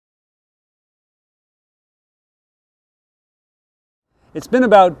It's been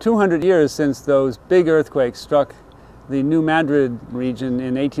about 200 years since those big earthquakes struck the New Madrid region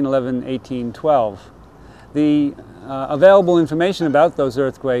in 1811-1812. The available information about those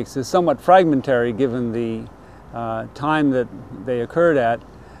earthquakes is somewhat fragmentary given the time that they occurred at,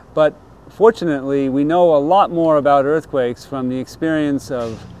 but fortunately we know a lot more about earthquakes from the experience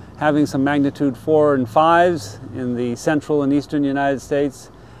of having some magnitude 4 and 5s in the central and eastern United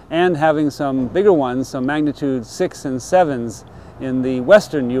States and having some bigger ones, some magnitude 6 and 7s in the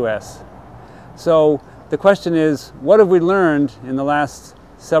western U.S. So the question is, what have we learned in the last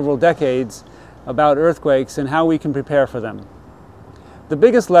several decades about earthquakes and how we can prepare for them? The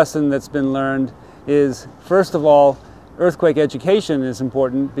biggest lesson that's been learned is, first of all, earthquake education is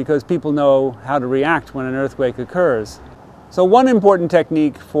important because people know how to react when an earthquake occurs. So one important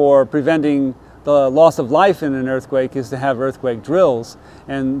technique for preventing the loss of life in an earthquake is to have earthquake drills,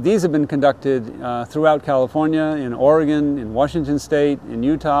 and these have been conducted throughout California, in Oregon, in Washington State, in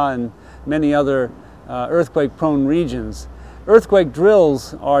Utah, and many other earthquake-prone regions. Earthquake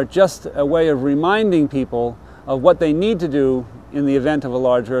drills are just a way of reminding people of what they need to do in the event of a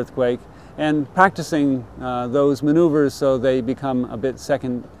large earthquake and practicing those maneuvers so they become a bit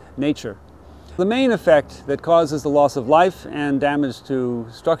second nature. The main effect that causes the loss of life and damage to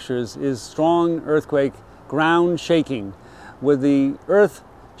structures is strong earthquake ground shaking. With the earth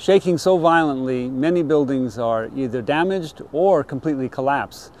shaking so violently, many buildings are either damaged or completely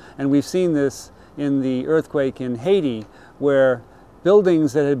collapse. And we've seen this in the earthquake in Haiti, where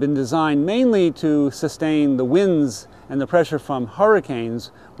buildings that had been designed mainly to sustain the winds and the pressure from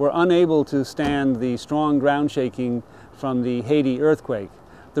hurricanes were unable to stand the strong ground shaking from the Haiti earthquake.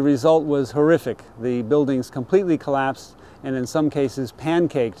 The result was horrific. The buildings completely collapsed and in some cases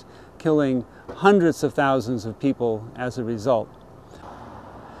pancaked, killing hundreds of thousands of people as a result.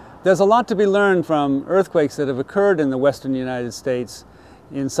 There's a lot to be learned from earthquakes that have occurred in the western United States,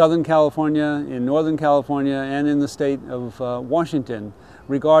 in Southern California, in Northern California, and in the state of Washington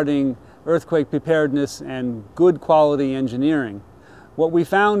regarding earthquake preparedness and good quality engineering. What we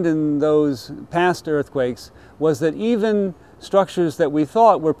found in those past earthquakes was that even structures that we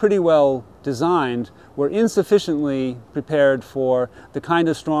thought were pretty well designed were insufficiently prepared for the kind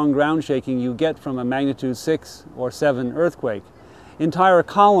of strong ground shaking you get from a magnitude 6 or 7 earthquake. Entire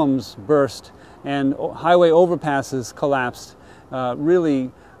columns burst and highway overpasses collapsed,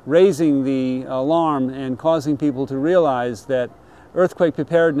 really raising the alarm and causing people to realize that earthquake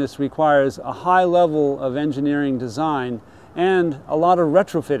preparedness requires a high level of engineering design and a lot of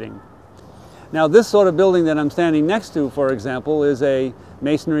retrofitting. Now, this sort of building that I'm standing next to, for example, is a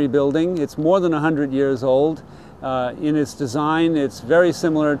masonry building. It's more than 100 years old. In its design, it's very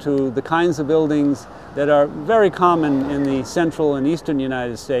similar to the kinds of buildings that are very common in the central and eastern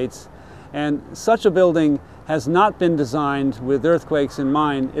United States. And such a building has not been designed with earthquakes in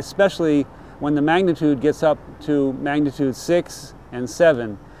mind, especially when the magnitude gets up to magnitude 6 and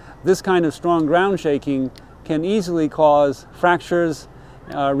 7. This kind of strong ground shaking can easily cause fractures,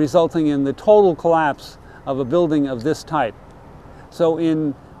 resulting in the total collapse of a building of this type. So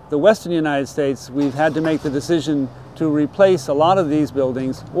in the western United States, we've had to make the decision to replace a lot of these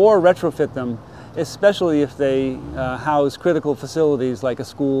buildings or retrofit them, especially if they house critical facilities like a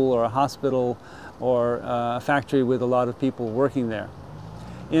school or a hospital or a factory with a lot of people working there.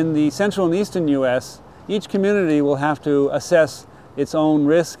 In the central and eastern U.S., each community will have to assess its own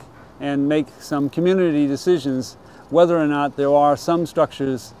risk and make some community decisions whether or not there are some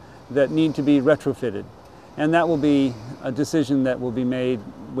structures that need to be retrofitted. And that will be a decision that will be made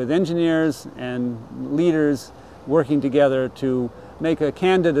with engineers and leaders working together to make a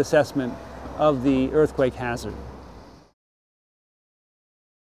candid assessment of the earthquake hazard.